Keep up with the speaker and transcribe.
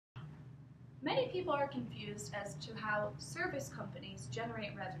Many people are confused as to how service companies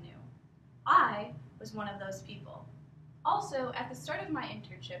generate revenue. I was one of those people. Also, at the start of my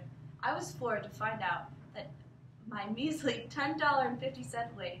internship, I was floored to find out that my measly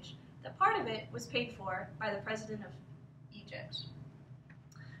 $10.50 wage, that part of it was paid for by the president of Egypt.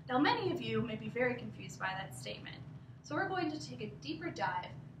 Now, many of you may be very confused by that statement, so we're going to take a deeper dive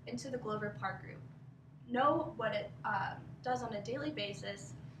into the Glover Park Group, know what it does on a daily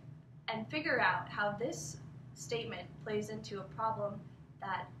basis, and figure out how this statement plays into a problem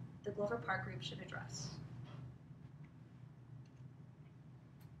that the Glover Park Group should address.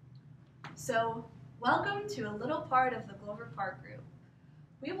 So, welcome to a little part of the Glover Park Group.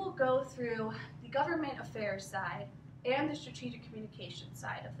 We will go through the government affairs side and the strategic communications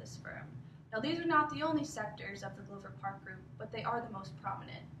side of this firm. Now, these are not the only sectors of the Glover Park Group, but they are the most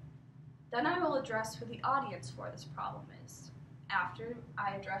prominent. Then I will address who the audience for this problem is. After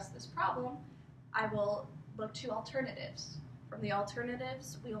I address this problem, I will look to alternatives. From the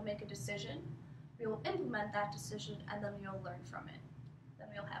alternatives, we will make a decision, we will implement that decision, and then we will learn from it. Then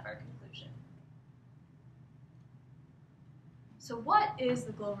we'll have our conclusion. So what is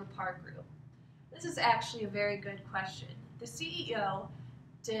the Glover Park Group? This is actually a very good question. The CEO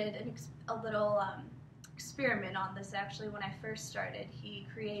did a little experiment on this actually when I first started. He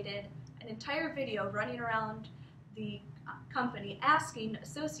created an entire video running around the company asking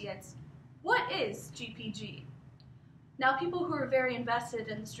associates, what is GPG? Now, people who are very invested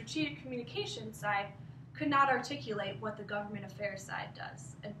in the strategic communication side could not articulate what the government affairs side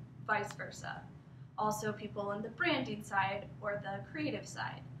does, and vice versa. Also, people in the branding side or the creative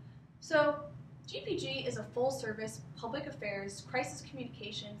side. So, GPG is a full-service public affairs, crisis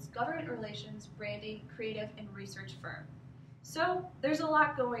communications, government relations, branding, creative, and research firm. So, there's a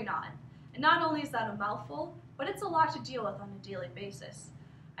lot going on. And not only is that a mouthful, but it's a lot to deal with on a daily basis.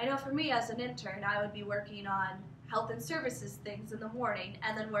 I know for me as an intern, I would be working on health and services things in the morning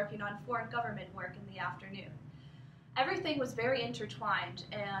and then working on foreign government work in the afternoon. Everything was very intertwined,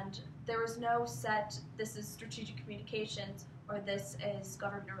 and there was no set, this is strategic communications or this is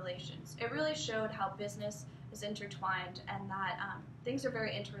government relations. It really showed how business is intertwined and that things are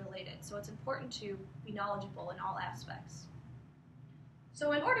very interrelated, so it's important to be knowledgeable in all aspects.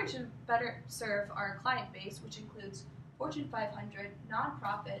 So in order to better serve our client base, which includes Fortune 500,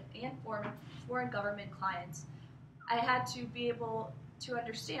 nonprofit, and foreign government clients, I had to be able to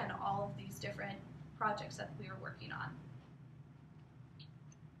understand all of these different projects that we were working on.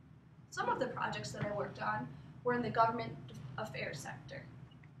 Some of the projects that I worked on were in the government affairs sector.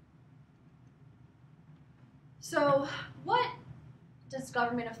 So what does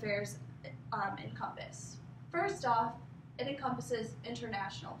government affairs encompass? First off, it encompasses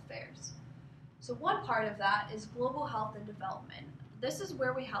international affairs. So one part of that is global health and development. This is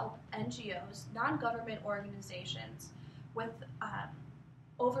where we help NGOs, non-government organizations, with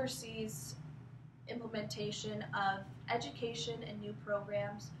overseas implementation of education and new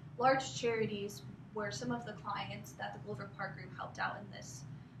programs. Large charities were some of the clients that the Glover Park Group helped out in this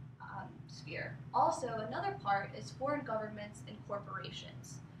sphere. Also, another part is foreign governments and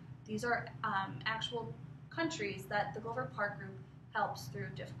corporations. These are actual countries that the Glover Park Group helps through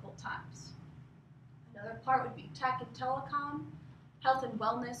difficult times. Another part would be tech and telecom, health and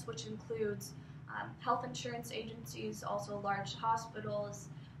wellness, which includes health insurance agencies, also large hospitals.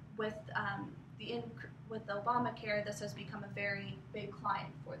 With Obamacare, this has become a very big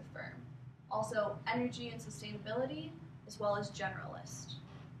client for the firm. Also, energy and sustainability, as well as generalist.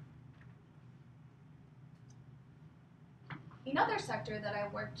 Another sector that I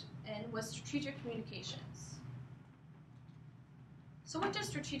worked in was strategic communications. So what does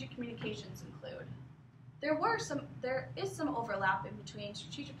strategic communications include? There is some overlap in between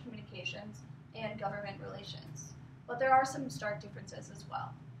strategic communications and government relations, but there are some stark differences as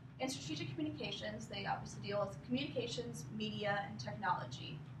well. In strategic communications, they obviously deal with communications, media, and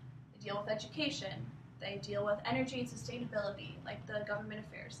technology. They deal with education. They deal with energy and sustainability, like the government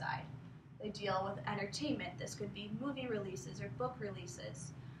affairs side. They deal with entertainment. This could be movie releases or book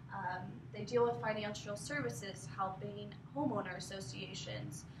releases. They deal with financial services, helping homeowner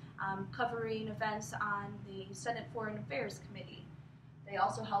associations, covering events on the Senate Foreign Affairs Committee. They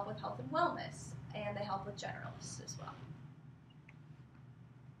also help with health and wellness, and they help with generalists as well.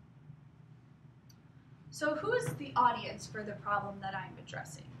 So who is the audience for the problem that I'm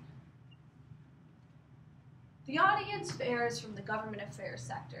addressing? The audience is from the government affairs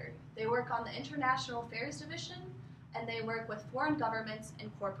sector. They work on the International Affairs Division, and they work with foreign governments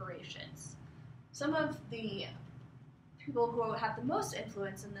and corporations. Some of the people who have the most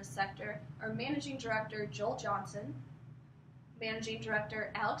influence in this sector are Managing Director Joel Johnson, Managing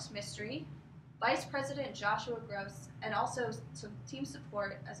Director Alex Mystery, Vice President Joshua Gross, and also some team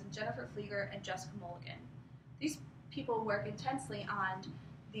support as in Jennifer Flieger and Jessica Mulligan. These people work intensely on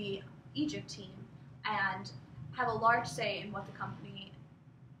the Egypt team and have a large say in what the company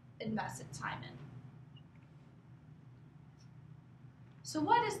invests its time in. So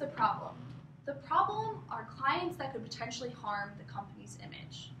what is the problem? The problem are clients that could potentially harm the company's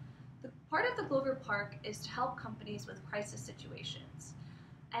image. The part of the Glover Park is to help companies with crisis situations.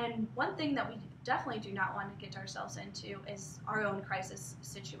 And one thing that we definitely do not want to get ourselves into is our own crisis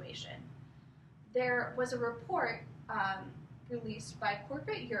situation. There was a report released by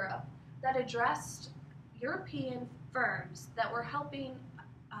Corporate Europe that addressed European firms that were helping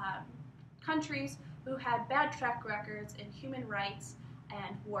countries who had bad track records in human rights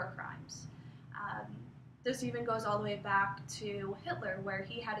and war crimes. This even goes all the way back to Hitler, where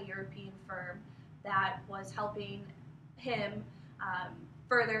he had a European firm that was helping him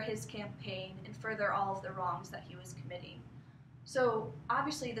further his campaign and further all of the wrongs that he was committing. So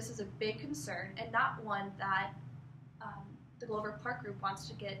obviously this is a big concern and not one that the Glover Park Group wants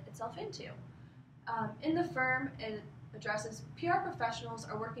to get itself into. In the firm, it addresses PR professionals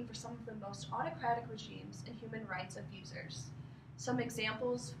are working for some of the most autocratic regimes and human rights abusers. Some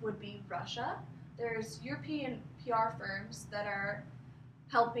examples would be Russia. There's European PR firms that are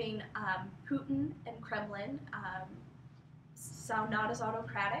helping Putin and Kremlin sound not as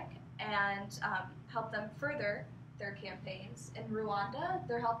autocratic and help them further their campaigns. In Rwanda,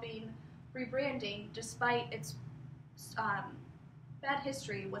 they're helping rebranding despite its bad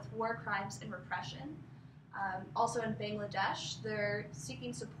history with war crimes and repression. Also in Bangladesh, they're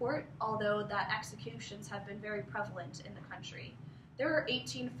seeking support, although that executions have been very prevalent in the country. There are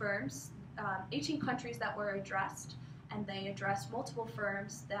 18 firms, 18 countries that were addressed, and they addressed multiple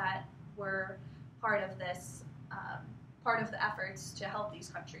firms that were part of this, part of the efforts to help these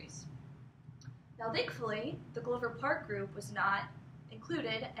countries. Now, thankfully, the Glover Park Group was not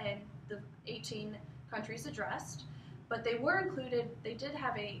included in the 18 countries addressed, but they were included, they did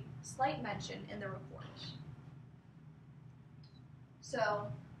have a slight mention in the report.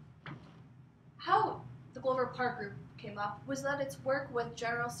 So, how the Glover Park Group came up was that it's work with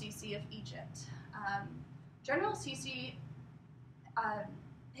General Sisi of Egypt. General Sisi,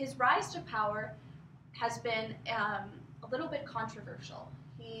 his rise to power has been a little bit controversial.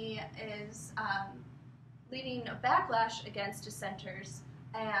 He is leading a backlash against dissenters,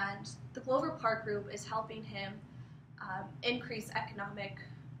 and the Glover Park Group is helping him increase economic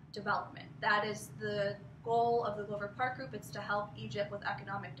development. That is the goal of the Glover Park Group. It's to help Egypt with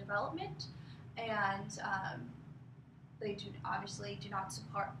economic development, and they obviously do not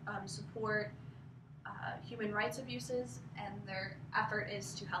support human rights abuses, and their effort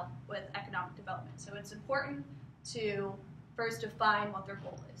is to help with economic development. So it's important to first define what their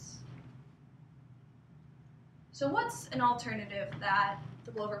goal is. So what's an alternative that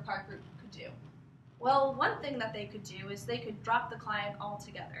the Glover Park Group could do? Well, one thing that they could do is they could drop the client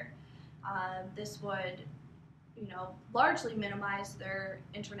altogether. This would, largely minimize their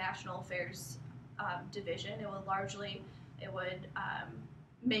international affairs division. It would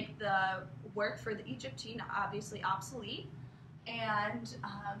make the work for the Egypt team obviously obsolete, and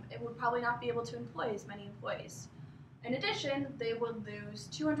it would probably not be able to employ as many employees. In addition, they would lose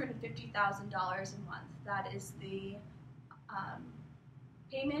 $250,000 a month. That is the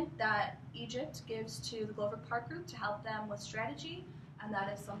payment that Egypt gives to the Glover Park Group to help them with strategy, and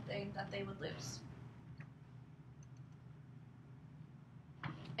that is something that they would lose.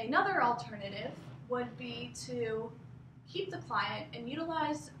 Another alternative would be to keep the client and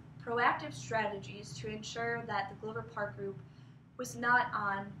utilize proactive strategies to ensure that the Glover Park Group was not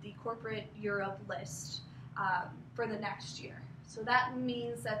on the corporate Europe list for the next year. So that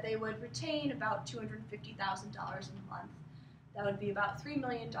means that they would retain about $250,000 a month. That would be about $3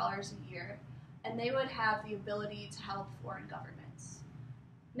 million a year, and they would have the ability to help foreign governments.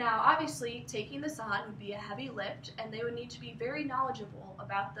 Now, obviously, taking this on would be a heavy lift, and they would need to be very knowledgeable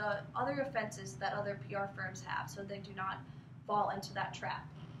about the other offenses that other PR firms have, so they do not fall into that trap.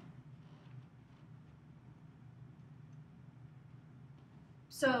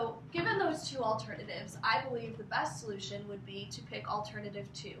 So, given those two alternatives, I believe the best solution would be to pick alternative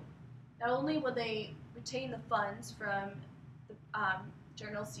 2. Not only would they retain the funds from the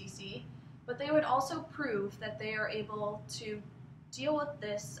General Sisi, but they would also prove that they are able to deal with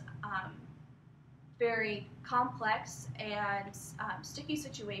this very complex and sticky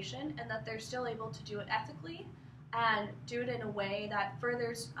situation, and that they're still able to do it ethically and do it in a way that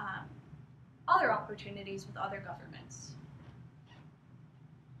furthers other opportunities with other governments.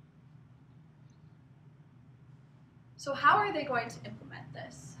 So how are they going to implement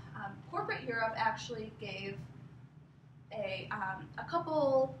this? corporate Europe actually gave a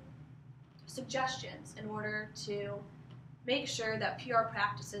couple suggestions in order to make sure that PR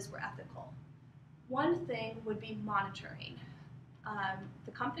practices were ethical. One thing would be monitoring.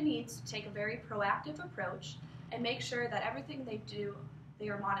 The company needs to take a very proactive approach and make sure that everything they do, they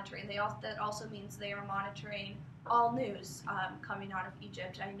are monitoring. That also means they are monitoring all news coming out of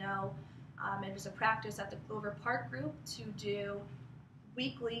Egypt. I know it is a practice at the Glover Park Group to do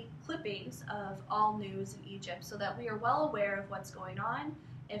weekly clippings of all news in Egypt so that we are well aware of what's going on.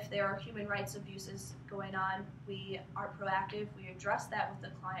 If there are human rights abuses going on, we are proactive, we address that with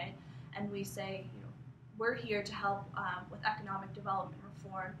the client, and we say, we're here to help with economic development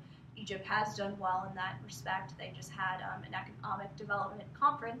reform. Egypt has done well in that respect. They just had an economic development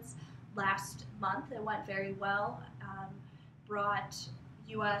conference last month. It went very well, brought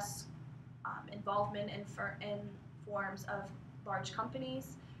U.S. Involvement in forms of large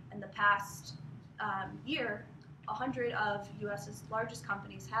companies. In the past year, 100 of U.S.'s largest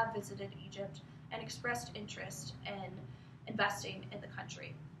companies have visited Egypt and expressed interest in investing in the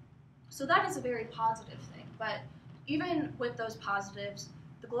country. So that is a very positive thing. But even with those positives,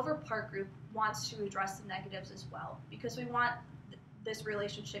 the Glover Park Group wants to address the negatives as well, because we want this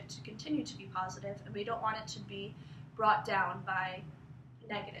relationship to continue to be positive, and we don't want it to be brought down by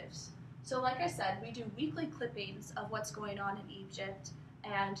negatives. So like I said, we do weekly clippings of what's going on in Egypt,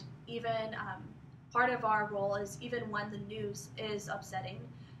 and even part of our role is even when the news is upsetting,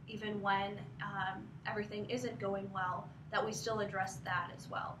 even when everything isn't going well, that we still address that as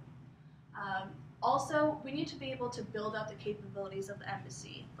well. Also, we need to be able to build up the capabilities of the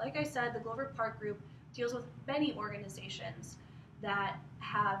embassy. Like I said, the Glover Park Group deals with many organizations that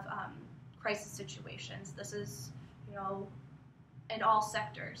have crisis situations. This is, in all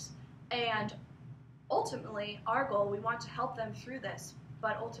sectors. And ultimately, our goal, we want to help them through this,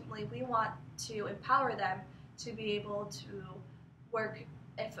 but ultimately we want to empower them to be able to work,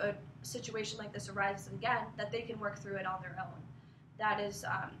 if a situation like this arises again, that they can work through it on their own. That is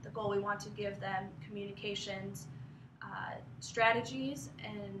the goal. We want to give them communications strategies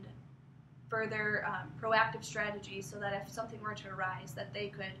and further proactive strategies so that if something were to arise, that they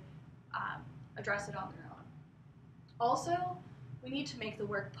could address it on their own. Also, we need to make the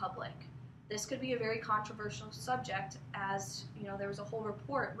work public. This could be a very controversial subject, as there was a whole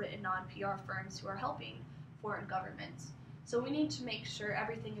report written on PR firms who are helping foreign governments. So we need to make sure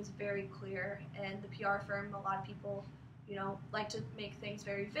everything is very clear, and the PR firm, a lot of people like to make things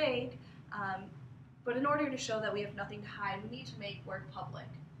very vague, but in order to show that we have nothing to hide, we need to make work public.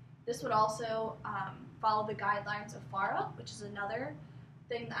 This would also follow the guidelines of FARA, which is another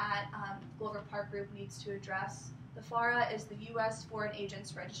thing that Glover Park Group needs to address. The FARA is the U.S. Foreign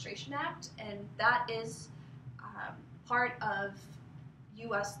Agents Registration Act, and that is part of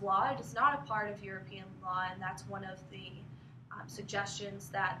U.S. law. It is not a part of European law, and that's one of the suggestions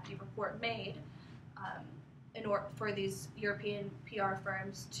that the report made in order for these European PR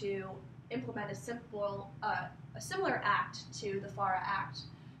firms to implement a similar act to the FARA Act.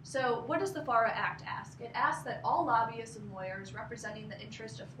 So what does the FARA Act ask? It asks that all lobbyists and lawyers representing the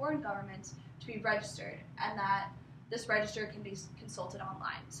interest of foreign governments to be registered, and that this register can be consulted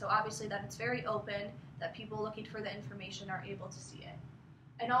online. So obviously that it's very open, that people looking for the information are able to see it.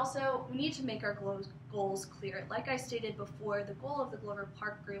 And also, we need to make our goals clear. Like I stated before, the goal of the Glover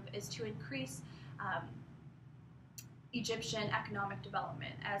Park Group is to increase Egyptian economic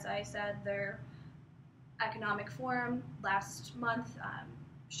development. As I said, their economic forum last month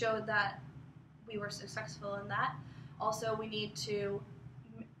showed that we were successful in that. Also, we need to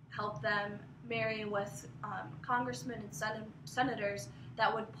help them marry with congressmen and senators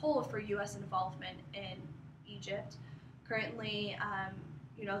that would pull for U.S. involvement in Egypt. Currently,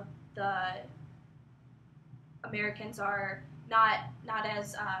 the Americans are not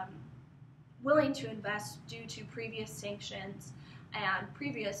as willing to invest due to previous sanctions and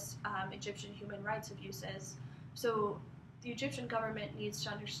previous Egyptian human rights abuses. So the Egyptian government needs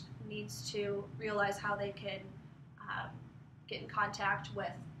to realize how they can get in contact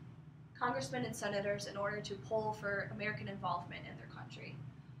with congressmen and senators in order to pull for American involvement in their country.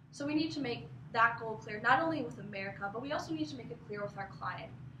 So we need to make that goal clear, not only with America, but we also need to make it clear with our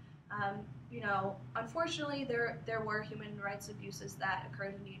client. Unfortunately, there were human rights abuses that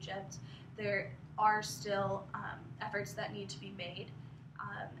occurred in Egypt. There are still efforts that need to be made.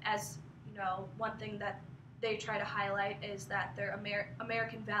 One thing that they try to highlight is that their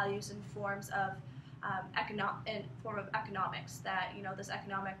American values in forms of economics. That this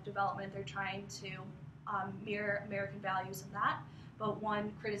economic development, they're trying to mirror American values in that. But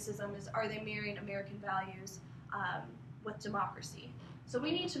one criticism is, are they mirroring American values with democracy? So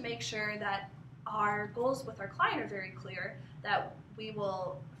we need to make sure that our goals with our client are very clear, that we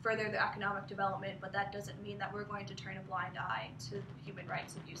will further the economic development, but that doesn't mean that we're going to turn a blind eye to human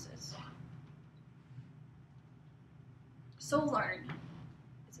rights abuses. So learn.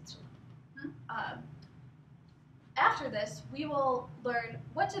 Is it still? After this, we will learn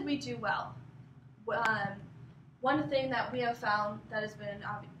what did we do well. One thing that we have found that has been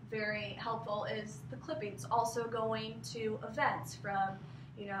very helpful is the clippings, also going to events from,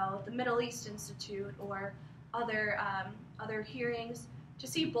 the Middle East Institute or other hearings to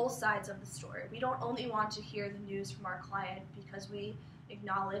see both sides of the story. We don't only want to hear the news from our client because we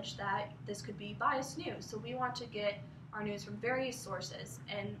acknowledge that this could be biased news. So we want to get our news from various sources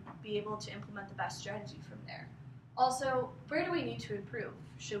and be able to implement the best strategy from there. Also, where do we need to improve?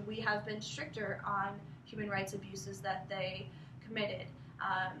 Should we have been stricter on human rights abuses that they committed?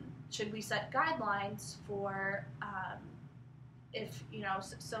 Should we set guidelines for if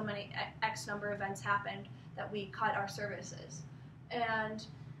so many X number of events happened that we cut our services? And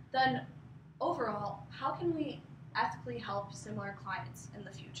then overall, how can we ethically help similar clients in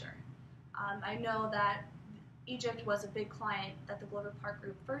the future? I know that Egypt was a big client that the Glover Park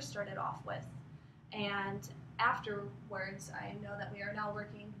Group first started off with, and afterwards I know that we are now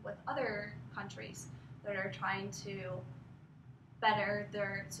working with other countries that are trying to better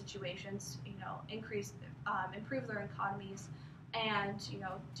their situations, improve their economies, and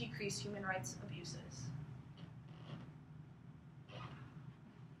decrease human rights abuses.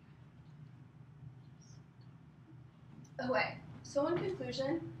 Okay, so in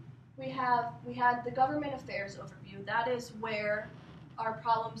conclusion, we had the government affairs overview. That is where our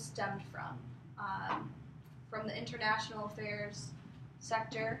problems stemmed from the international affairs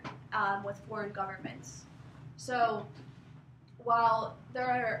sector with foreign governments. So while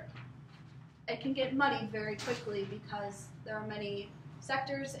it can get muddy very quickly because there are many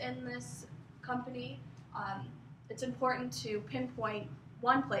sectors in this company, it's important to pinpoint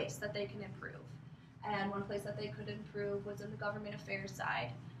one place that they can improve. And one place that they could improve was in the government affairs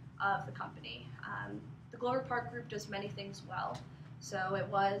side of the company. The Glover Park Group does many things well, so it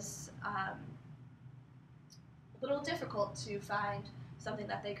was a little difficult to find something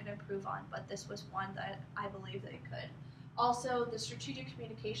that they could improve on, but this was one that I believe they could. Also, the strategic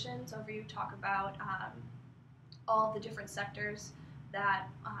communications overview talk about all the different sectors that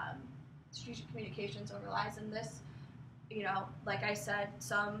strategic communications overlies in this. Like I said,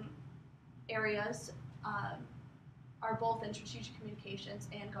 some areas are both in strategic communications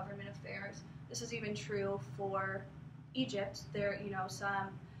and government affairs. This is even true for Egypt. There, some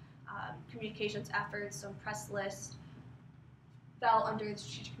communications efforts, some press lists fell under the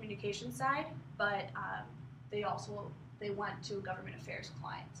strategic communications side, but they went to government affairs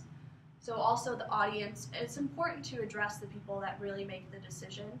clients. So also the audience, it's important to address the people that really make the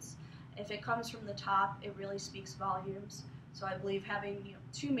decisions. If it comes from the top, it really speaks volumes. So I believe having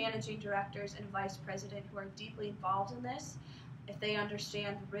two managing directors and a vice president who are deeply involved in this, if they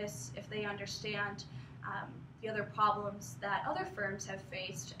understand risks, if they understand the other problems that other firms have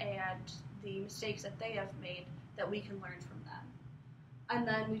faced and the mistakes that they have made, that we can learn from them. And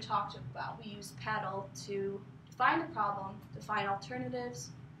then we used paddle to define the problem, define alternatives,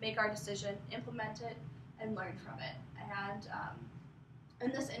 make our decision, implement it, and learn from it. And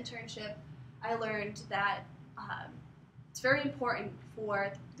in this internship, I learned that it's very important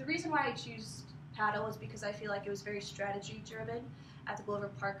the reason why I choose paddle is because I feel like it was very strategy driven. At the Glover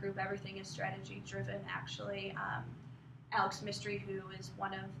Park Group, everything is strategy driven. Actually, Alex Mystery, who is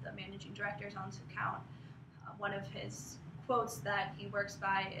one of the managing directors on this account, one of his quotes that he works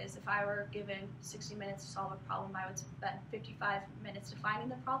by is, if I were given 60 minutes to solve a problem, I would spend 55 minutes defining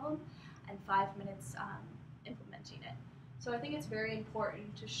the problem and 5 minutes implementing it. So I think it's very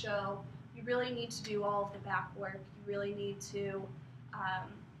important to show you really need to do all of the back work. You really need to,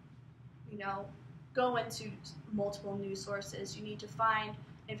 go into multiple news sources. You need to find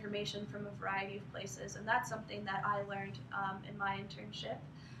information from a variety of places, and that's something that I learned in my internship.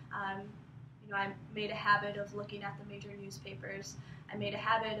 I made a habit of looking at the major newspapers. I made a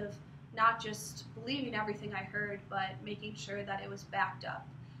habit of not just believing everything I heard, but making sure that it was backed up.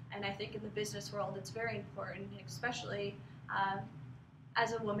 And I think in the business world, it's very important, especially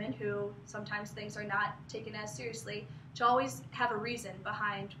as a woman who sometimes things are not taken as seriously, to always have a reason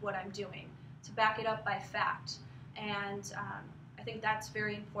behind what I'm doing, to back it up by fact. And I think that's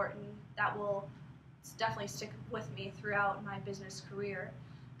very important. That will definitely stick with me throughout my business career.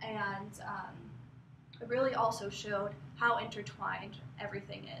 And it really also showed how intertwined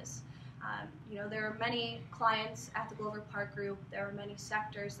everything is. There are many clients at the Glover Park Group. There are many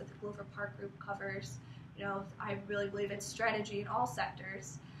sectors that the Glover Park Group covers. I really believe it's strategy in all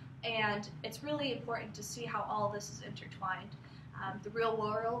sectors, and it's really important to see how all this is intertwined. The real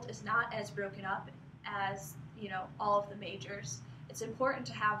world is not as broken up as all of the majors. It's important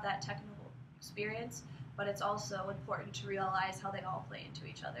to have that technical experience, but it's also important to realize how they all play into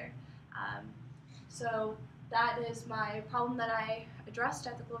each other. So that is my problem that I addressed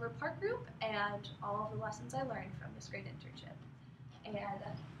at the Glover Park Group, and all of the lessons I learned from this great internship. And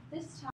this time